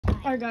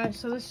Alright guys,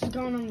 so this is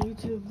going on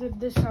YouTube. If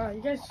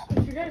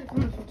you guys are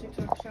coming from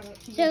TikTok, shout out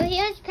to you. So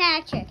here's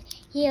Patrick,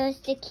 here's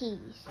the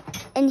keys,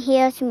 and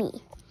here's me.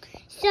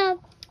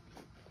 So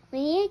what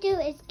you do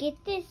is get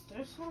this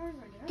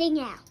thing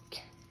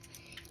out.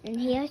 And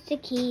here's the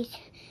keys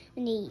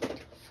we need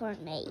for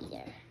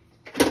later.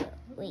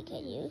 We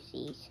can use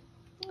these.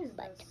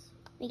 But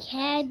we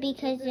can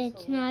because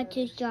it's not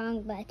too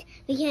strong, but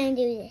we can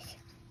do this.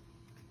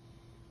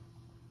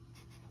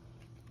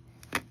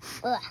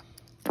 Ugh.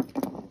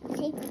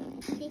 See?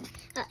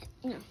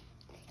 No,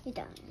 you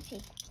don't.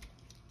 See?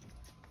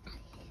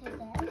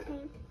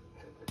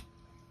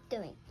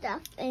 Doing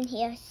stuff, and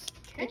here's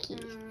the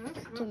keys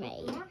to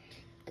me.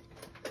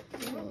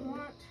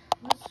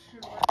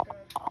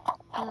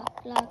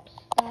 Lock.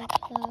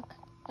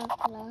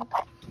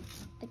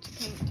 But you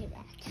can't do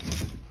that.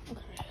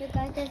 Okay. You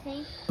got the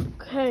thing?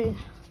 Okay.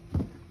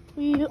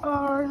 We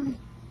are.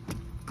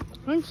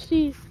 Let's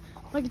see if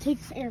I can take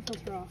this air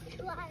filter off.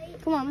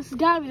 Come on, this has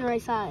got to be the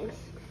right size.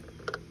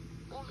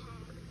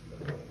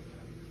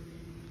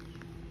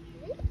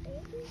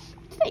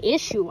 What's the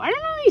issue? I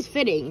don't know if he's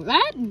fitting.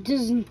 That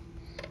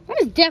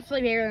is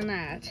definitely bigger than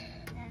that.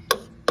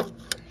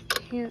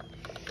 Can't.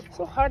 It's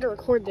so hard to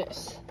record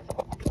this.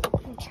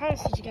 I'm trying to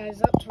set you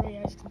guys up so you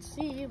guys can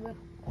see, but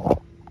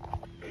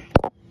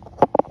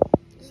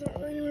there's not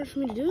really anywhere for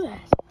me to do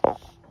that.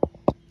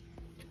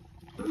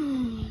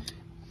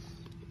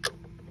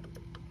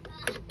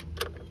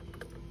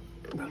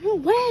 Bro, no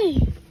way!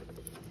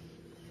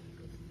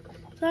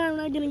 Sorry, I'm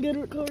not getting good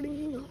at recording,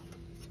 you know.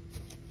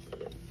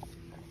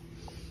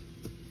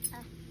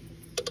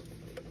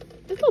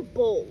 Look how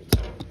bold.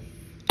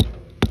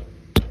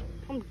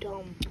 I'm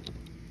dumb.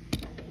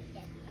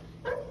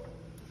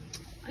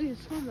 I need a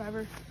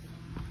screwdriver.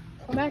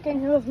 Come back in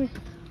here with me.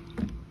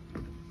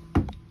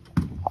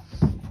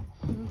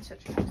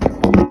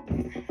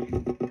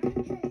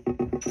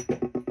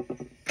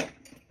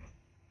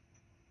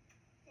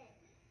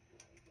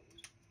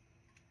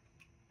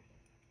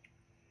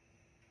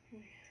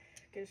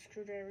 Get a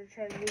screwdriver,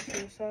 try to loosen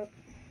this up.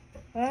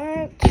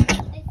 Alright.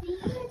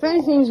 If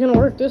anything's gonna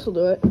work, this will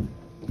do it.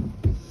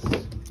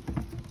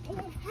 It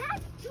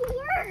has to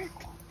work.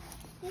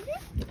 Is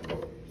it?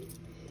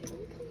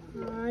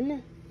 Come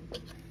on.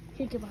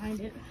 Can't get behind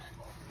it.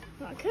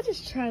 I could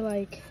just try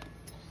like.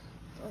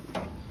 Oh,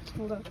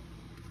 hold up.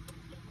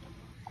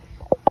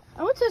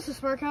 I would test the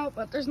spark out,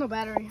 but there's no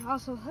battery.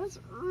 Also, that's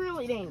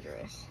really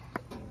dangerous.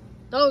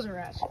 Those are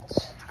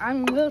ratchets.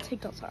 I'm gonna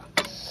take those off.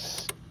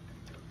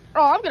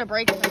 Oh, I'm gonna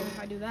break them if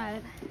I do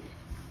that.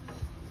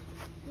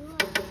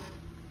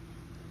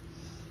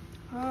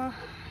 I'm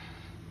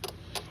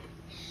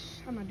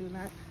not doing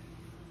that.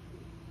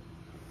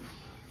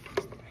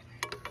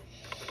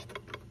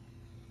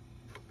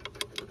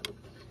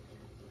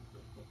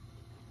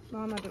 No,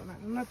 I'm not doing that.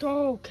 I'm not.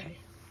 Oh, okay.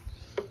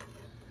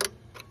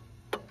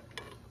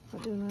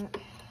 Not doing that.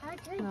 I'll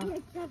try to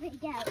do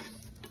something else.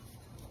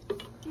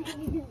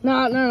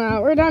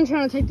 No. We're done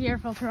trying to take the air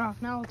filter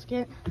off. Now let's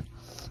get.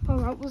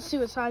 Hold on. Let's see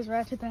what size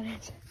ratchet that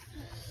is.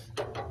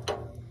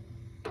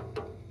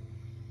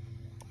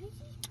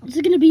 Is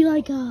it gonna be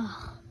like a?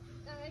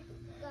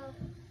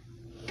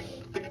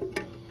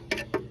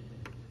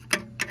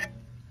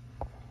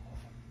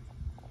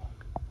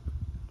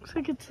 Looks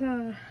like it's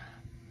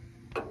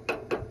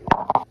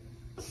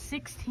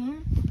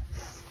 16.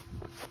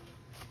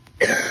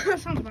 That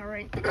sounds about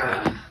right.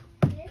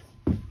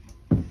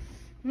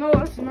 No,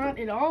 that's not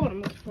at all what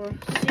I'm looking for.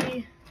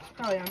 See, it's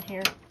probably on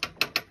here.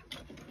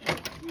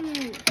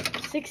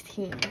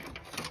 16.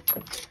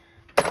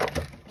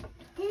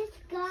 This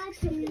got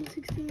 16,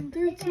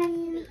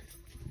 13.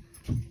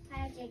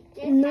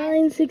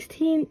 9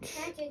 16.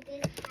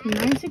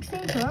 9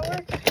 16, so that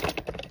work?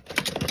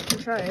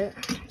 Try it.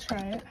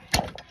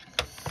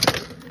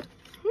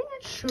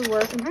 It should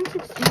work. 9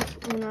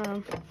 16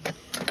 and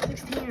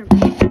 16 are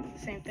the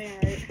same thing,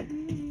 right?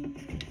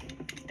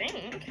 I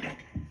think.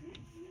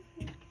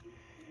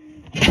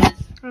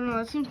 I don't know,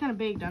 that seems kind of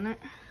big, doesn't it?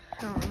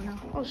 I don't really know.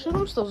 Oh shit,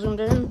 I'm still zoomed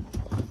in.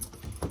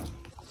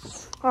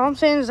 All I'm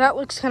saying is that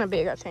looks kind of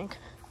big, I think.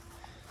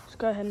 Let's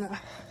go ahead and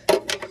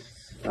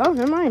oh,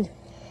 never mind.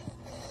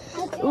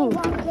 Ooh.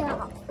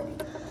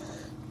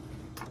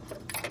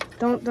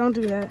 Don't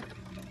do that.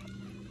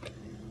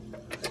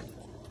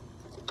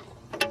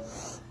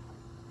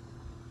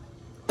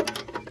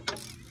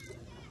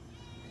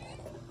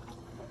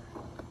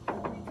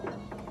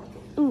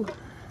 Ooh.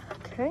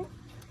 Okay.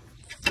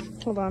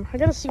 Hold on. I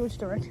gotta see which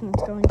direction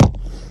it's going.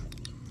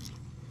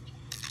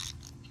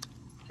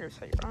 Here's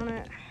how you're on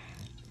it.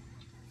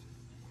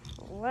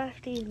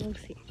 Lefty,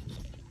 let's see.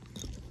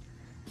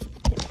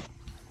 Yeah.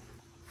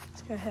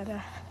 Let's go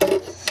ahead.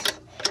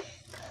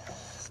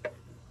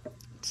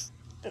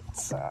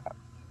 It's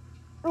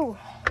oh,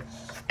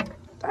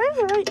 that's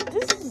right.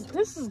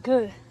 This is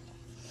good.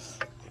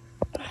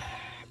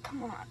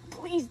 Come on,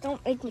 please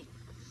don't make me.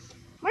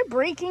 Am I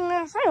breaking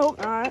this? I hope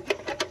not.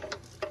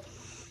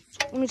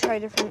 Let me try a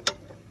different.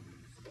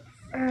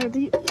 Are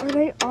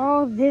they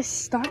all this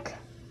stuck?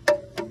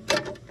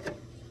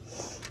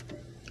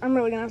 I'm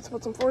really gonna have to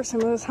put some force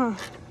into this, huh?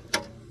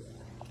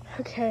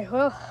 Okay,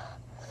 well,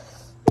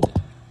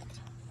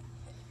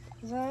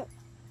 is that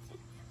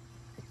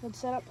a good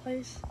setup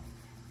place?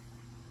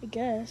 I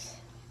guess.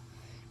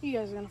 You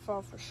guys are gonna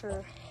fall for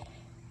sure.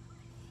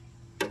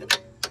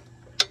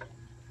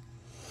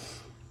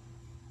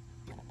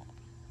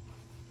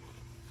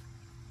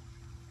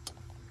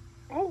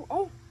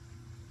 Oh,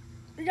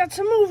 we got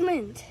some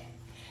movement.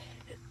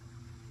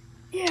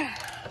 Yeah.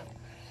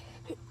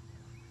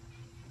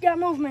 Got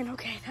movement,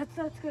 okay,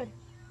 that's good.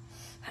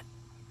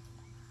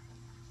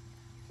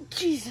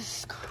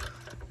 Jesus.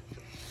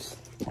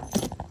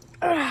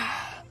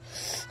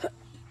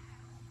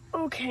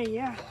 Okay,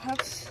 yeah,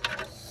 that's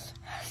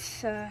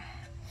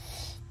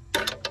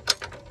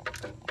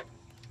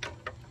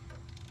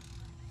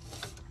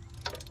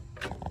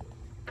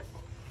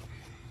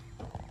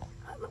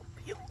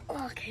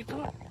okay,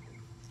 but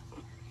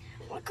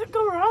what could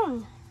go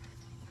wrong?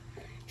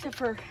 Except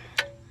for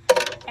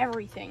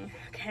everything.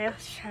 Okay,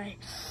 let's try.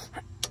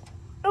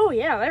 Oh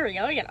yeah, there we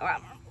go. We got a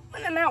lot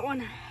more than that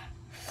one.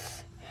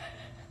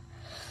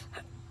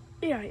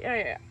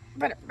 Yeah.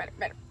 Better.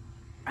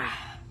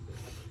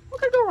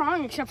 What could go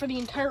wrong except for the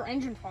entire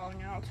engine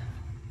falling out?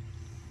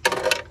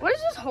 What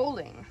is this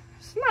holding?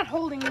 It's not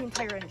holding the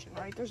entire engine,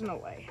 right? There's no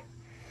way.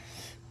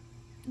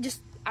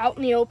 Just out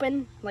in the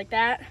open like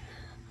that?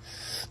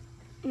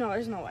 No,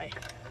 there's no way.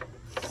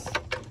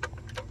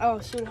 Oh,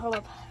 shoot, hold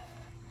up.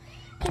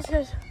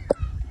 Because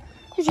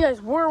you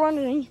guys were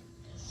wondering,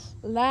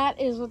 that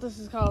is what this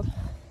is called.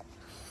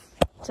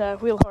 It's a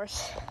wheel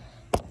horse.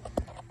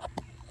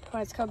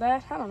 Why it's called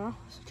that? I don't know.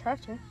 It's a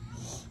tractor.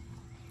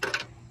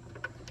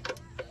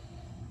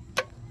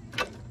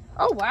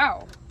 Oh,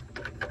 wow.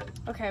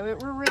 Okay, we're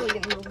really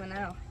getting movement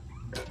now.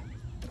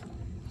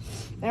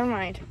 Never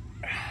mind.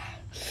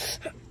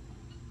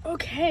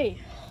 Okay.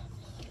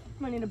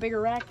 Might need a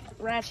bigger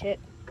ratchet.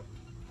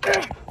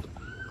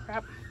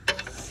 Crap.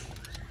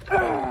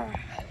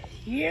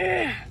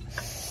 Yeah.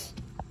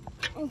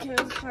 Okay,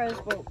 let's try this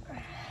boat.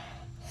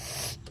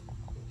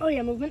 Oh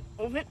yeah, movement.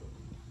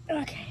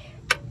 Okay,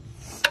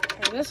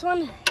 this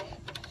one.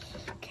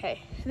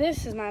 Okay,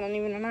 this is not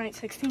even a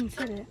 9/16, is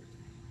it?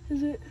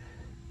 Is it?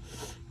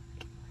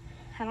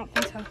 I don't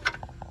think so.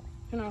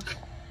 Who knows?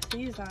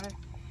 These are.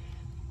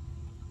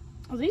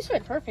 Oh, these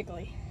fit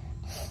perfectly.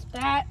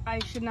 That I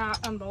should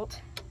not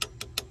unbolt.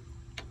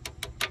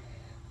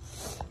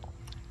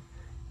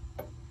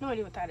 No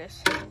idea what that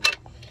is.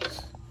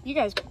 You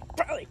guys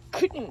probably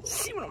couldn't even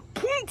see what I'm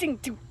pointing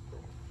to.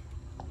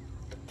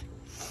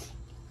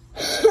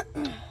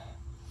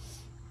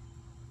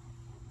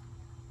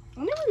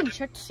 I never even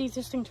checked to see if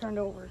this thing turned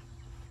over.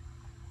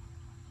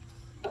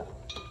 Those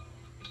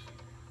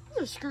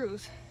are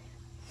screws.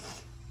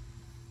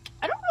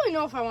 I don't really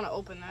know if I want to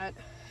open that.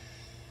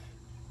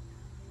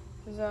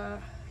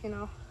 Because, you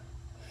know,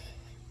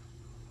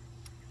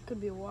 could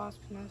be a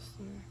wasp nest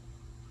in there.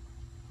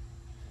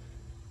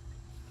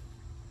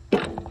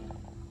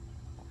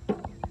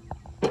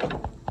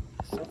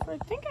 I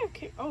think I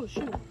can. Oh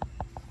shoot!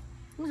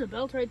 There's a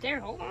belt right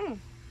there. Hold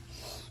on.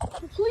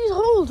 Please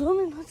hold.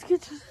 Let's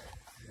get to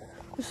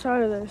the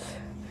side of this.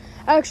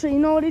 Actually, you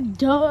know what? It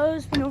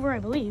does spin over, I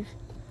believe.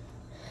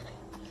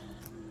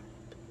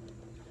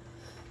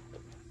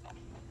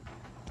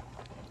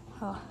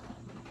 Oh,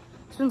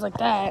 spins like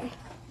that.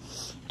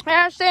 Hey,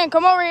 Ashton,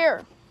 come over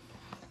here.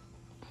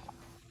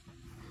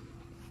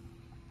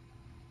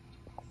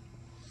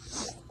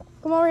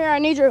 Come over here. I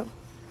need you.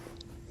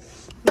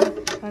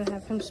 Trying to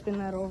have him spin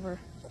that over,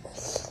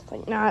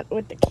 like not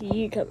with the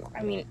key, because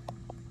I mean,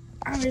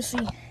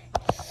 obviously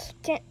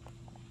can't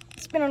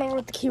spin it over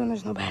with the key when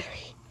there's no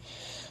battery.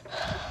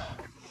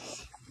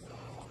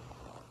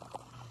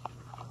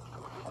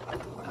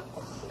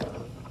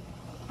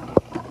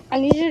 I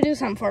need you to do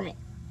something for me.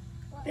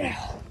 Yeah.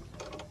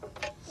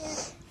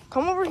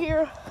 Come over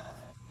here.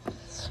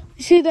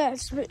 You see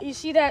that? You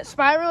see that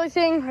spirally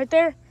thing right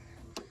there?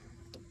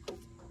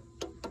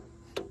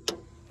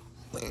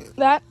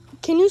 That.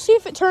 Can you see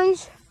if it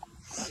turns?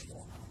 See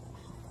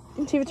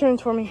if it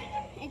turns for me.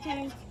 It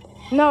turns.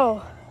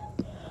 No.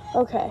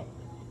 Okay.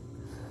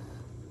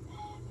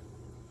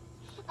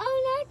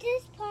 Oh, not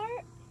this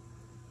part.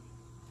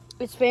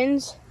 It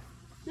spins.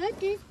 Not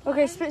this part.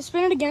 Okay,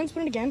 spin it again.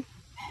 Spin it again.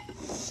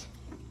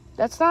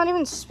 That's not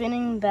even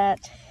spinning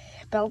that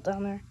belt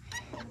down there.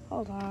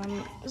 Hold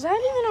on. Is that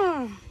even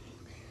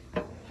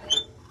a?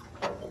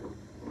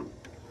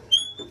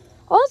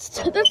 Oh,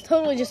 that's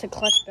totally just a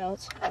clutch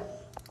belt.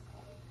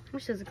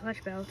 Which is a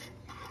clutch belt.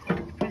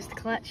 Press the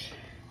clutch.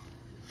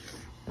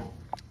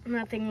 And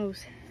that thing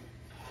moves.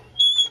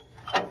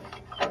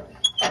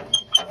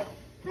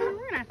 We're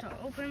gonna have to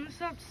open this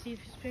up to see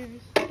if it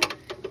spins.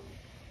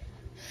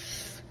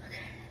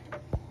 Okay.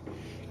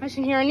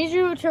 Listen here, I need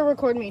you to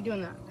record me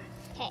doing that.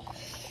 Okay.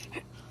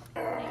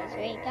 So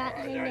we got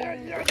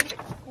him there.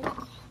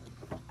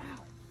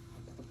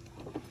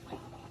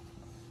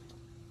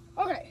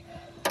 Okay.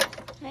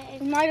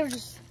 We might have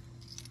just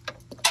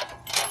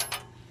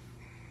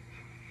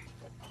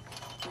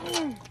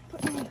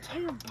put my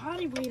entire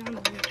body weight on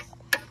this.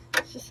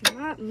 It's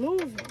not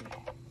moving.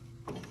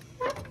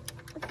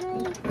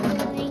 Okay,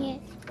 doing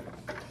it.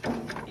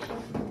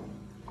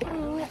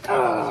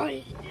 Oh,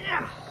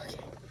 yeah.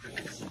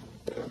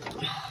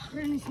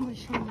 We're gonna need somebody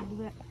to show me a little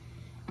bit.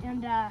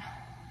 And,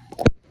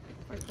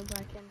 let's go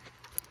back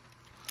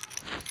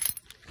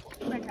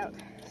in. Back out.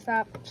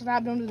 Stop,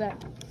 don't do that.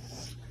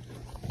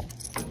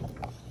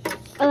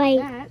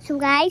 Alright, so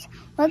guys,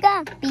 we're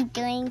gonna be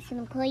doing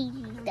some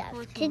crazy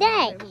stuff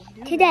today.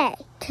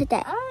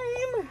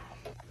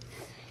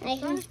 I'm a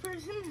first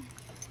person.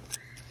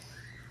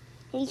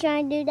 Are you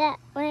trying to do that?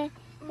 Where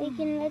we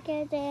can look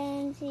at it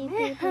and see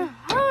people.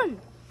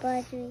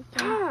 But we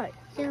can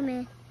zoom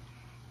in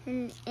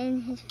and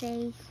in his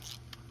face.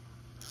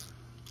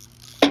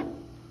 Am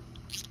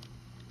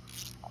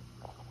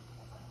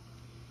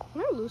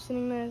I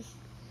loosening this?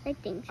 I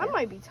think so. I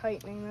might be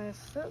tightening this.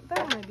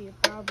 That might be a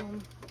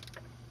problem.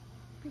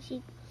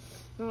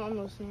 No, I'm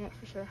loosening it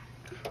for sure.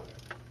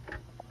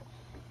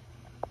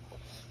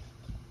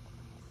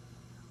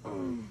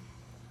 I'm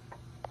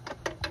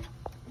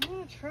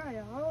gonna try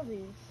all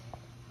these.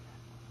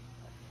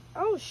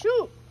 Oh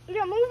shoot! We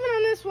got movement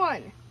on this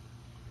one.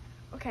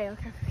 Okay.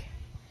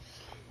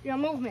 We got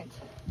movement.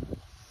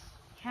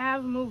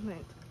 Have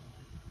movement.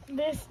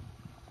 This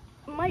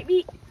might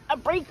be a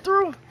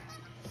breakthrough.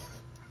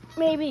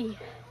 Maybe.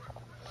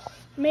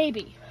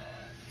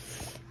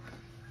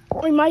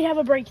 We might have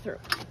a breakthrough.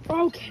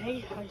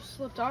 Okay, I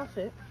slipped off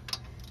it.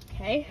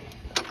 Okay.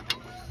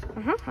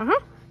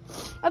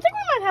 I think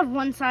we might have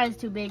one size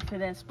too big for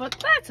this, but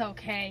that's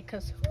okay,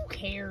 because who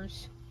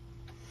cares?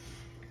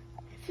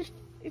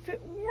 If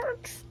it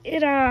works,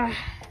 it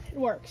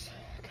works.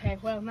 Okay,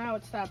 well, now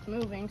it stopped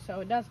moving, so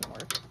it doesn't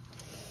work.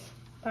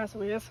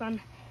 Possibly this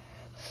one.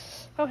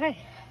 Okay.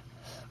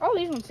 All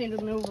these ones seem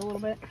to move a little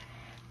bit.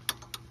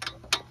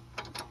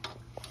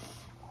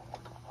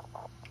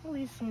 All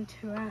these seem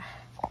to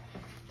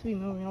be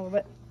moving a little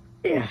bit.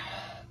 Yeah.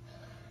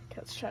 Okay,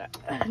 let's try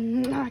to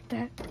knock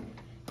that.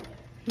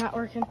 Not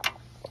working.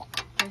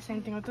 Okay,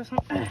 same thing with this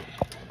one.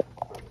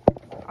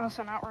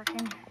 Also not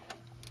working.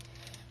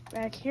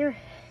 Back here.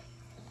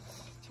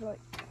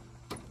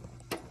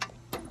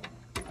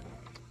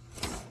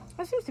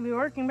 That seems to be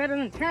working better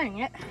than turning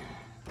it.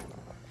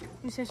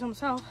 You say so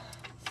myself.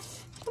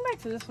 Let's go back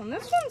to this one.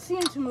 This one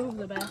seemed to move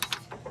the best.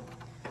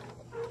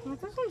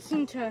 This one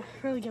seemed to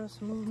really give us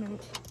some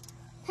movement.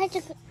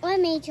 Let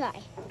me try.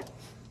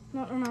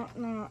 No,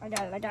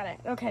 I got it.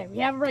 Okay, we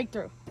have a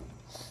breakthrough.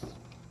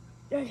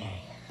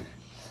 Okay.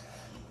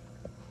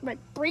 Like,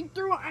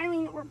 breakthrough, I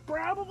mean, we're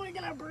probably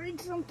gonna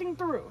break something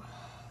through.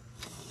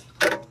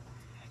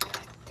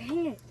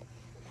 Dang it.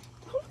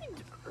 So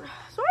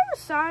I have a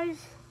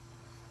size.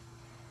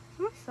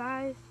 What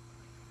size?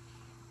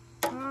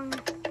 Has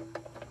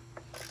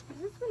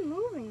this been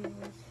moving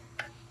this?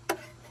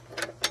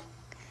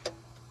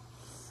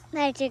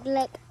 Magic,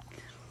 look.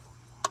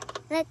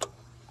 Look.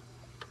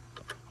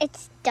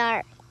 It's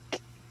dark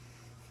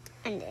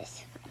on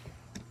this.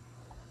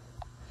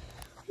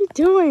 What are you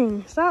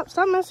doing? Stop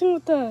messing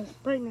with the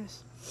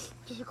brightness.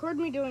 Just record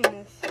me doing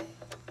this.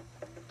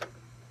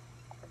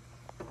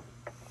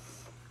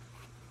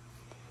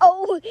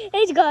 Oh,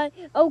 it's gone.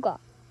 Oh god.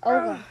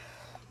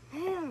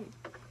 Man,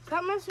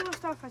 stop messing with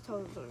stuff I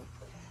told you.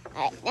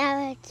 Alright,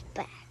 now it's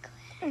back.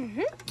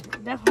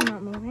 Definitely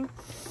not moving.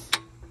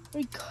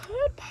 We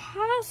could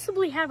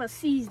possibly have a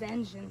seized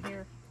engine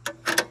here.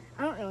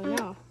 I don't really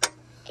know.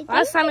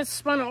 Last time it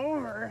spun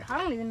over, I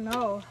don't even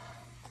know.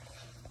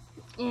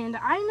 And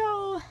I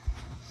know,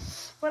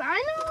 what I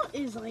know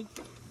is like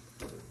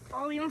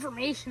all the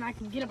information I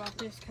can get about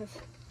this, because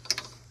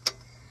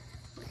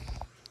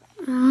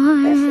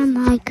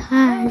my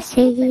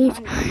cousins,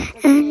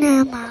 and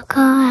my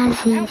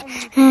cousins,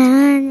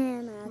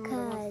 and my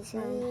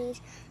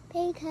cousins,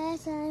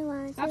 because I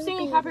want stop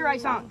singing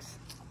copyright songs.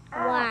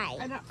 Why?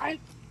 I'm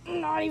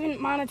not even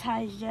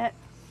monetized yet.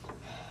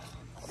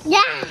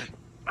 Yeah!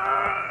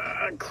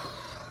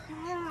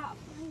 Crap.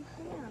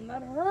 Man,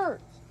 that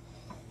hurts.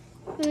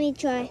 Let me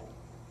try.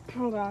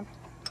 Hold on.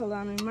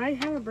 We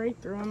might have a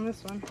breakthrough on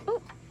this one.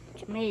 Oh.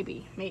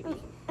 Maybe.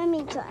 Let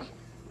me try.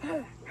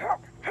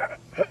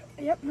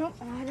 Yep, nope,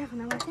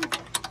 definitely working.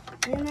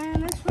 And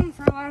then this one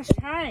for last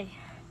try.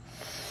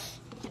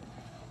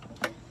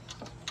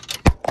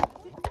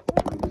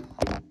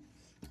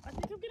 I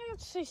think I'm gonna have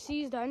to say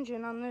seized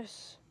engine on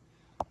this.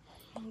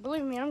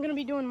 Believe me, I'm gonna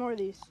be doing more of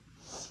these.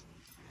 Is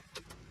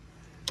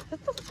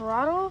that the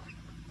throttle?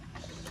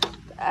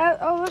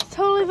 Oh, that's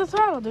totally the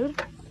throttle,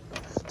 dude.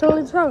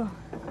 Totally the throttle.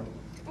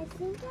 I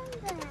think I'm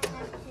gonna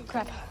have to.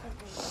 Crap.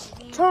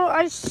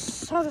 I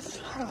saw the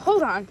throttle.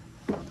 Hold on.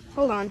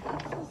 I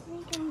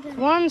think I'm gonna.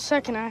 1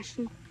 second,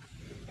 Ashton.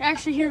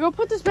 Actually, here, go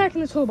put this back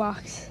in the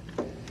toolbox.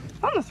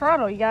 On the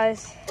throttle, you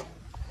guys.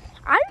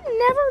 I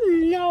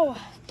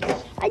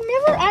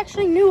never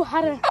actually knew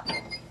how to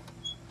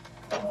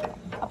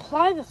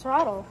apply the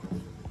throttle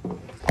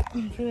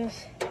for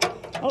this.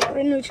 Oh, we're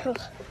in neutral.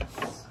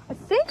 I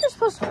think you're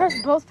supposed to press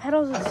both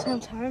pedals at the same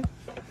time.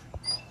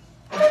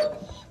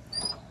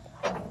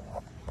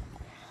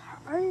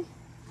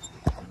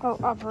 Oh,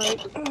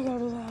 operate. Let me go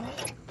to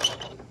that.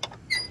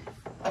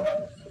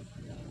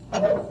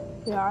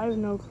 Yeah, I have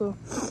no clue.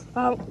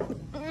 Oh,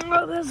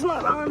 that's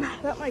not on.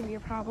 That might be a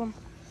problem.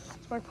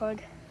 Spark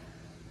plug.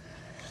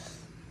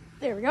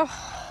 There we go.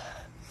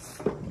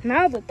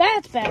 Now that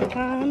that's back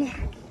on,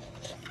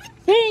 I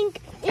think,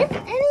 if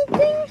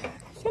anything,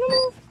 it's gonna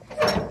move.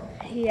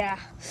 Yeah.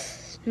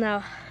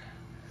 No.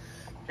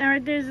 All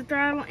right, there's the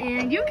throttle,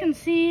 and you can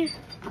see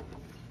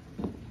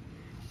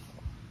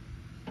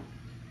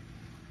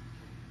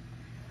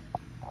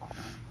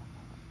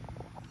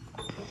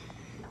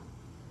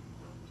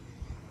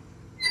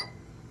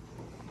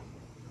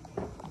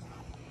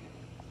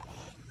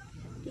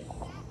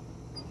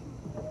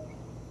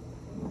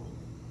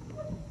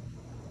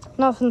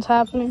nothing's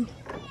happening.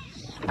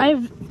 I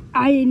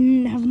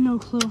have no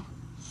clue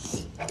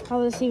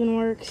how this even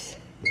works.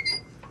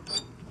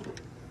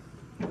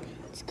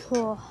 It's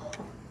cool.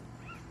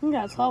 We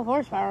got 12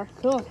 horsepower.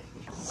 Cool.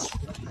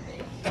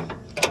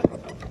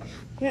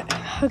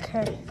 Yeah.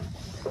 Okay.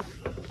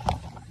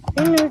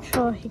 In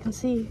neutral, you can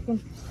see you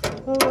can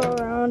move it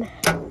around.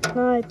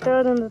 Now I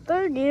throw it in the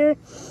third gear.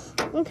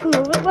 You can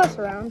move it less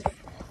around.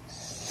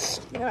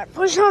 And I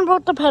push on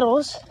both the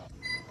pedals.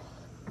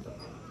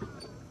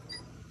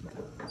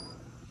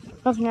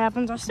 Nothing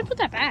happens. I'll still put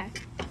that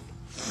back.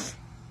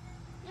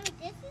 No,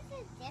 this is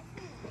a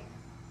different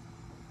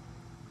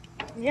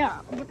one.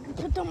 Yeah, but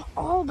put them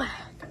all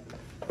back.